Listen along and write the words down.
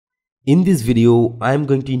In this video, I am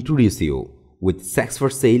going to introduce you with Sex for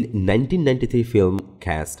Sale 1993 film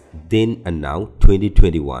cast then and now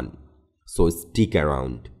 2021. So stick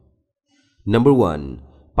around. Number 1.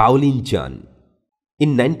 Pauline Chan.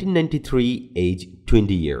 In 1993, age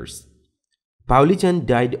 20 years. Pauline Chan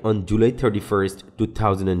died on July 31st,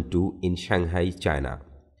 2002 in Shanghai, China.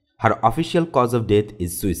 Her official cause of death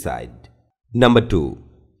is suicide. Number 2.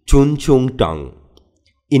 Chun-Chung Tong.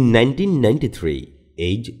 In 1993,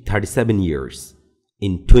 age 37 years.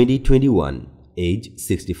 In 2021, age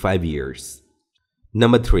 65 years.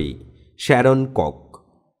 Number 3. Sharon Kwok.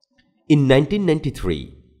 In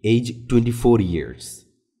 1993, age 24 years.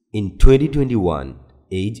 In 2021,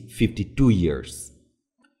 age 52 years.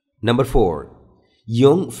 Number 4.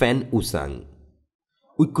 Yeong fan Usang.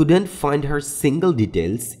 We couldn't find her single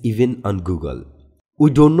details even on Google. We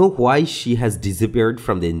don't know why she has disappeared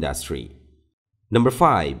from the industry. Number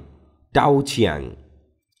 5. Tao Chiang.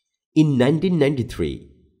 In 1993,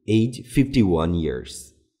 age 51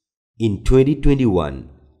 years. In 2021,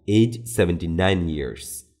 age 79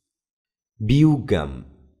 years. Biu Gam.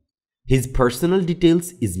 His personal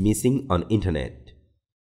details is missing on internet.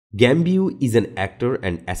 Gam Biu is an actor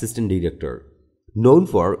and assistant director, known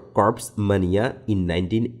for Corpse Mania in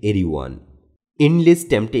 1981, Endless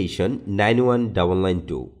Temptation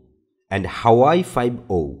 91992, and Hawaii 5-0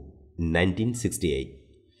 in 1968.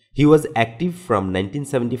 He was active from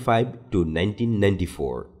 1975 to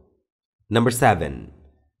 1994. Number 7.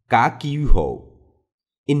 Ka-Kui Ho.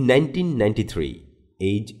 In 1993,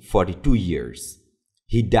 age 42 years.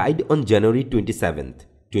 He died on January 27,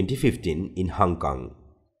 2015 in Hong Kong.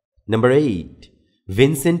 Number 8.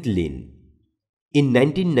 Vincent Lyn. In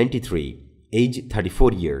 1993, age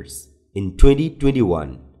 34 years. In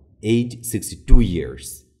 2021, age 62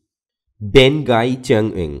 years.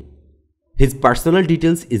 Ngai-Cheung Ng. His personal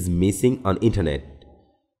details is missing on internet.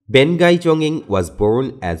 Ngai-Cheung Ng was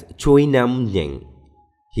born as Choi Nam Nyang.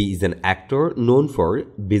 He is an actor known for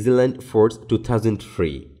Vigilant Force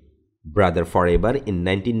 2003, Brother Forever in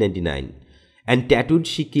 1999, and Tattooed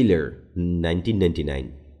She Killer in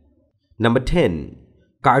 1999. Number 10.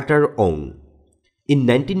 Carter Ong. In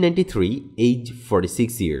 1993, age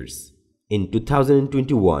 46 years. In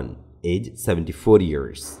 2021, age 74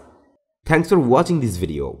 years. Thanks for watching this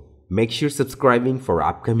video. Make sure subscribing for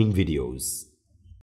upcoming videos.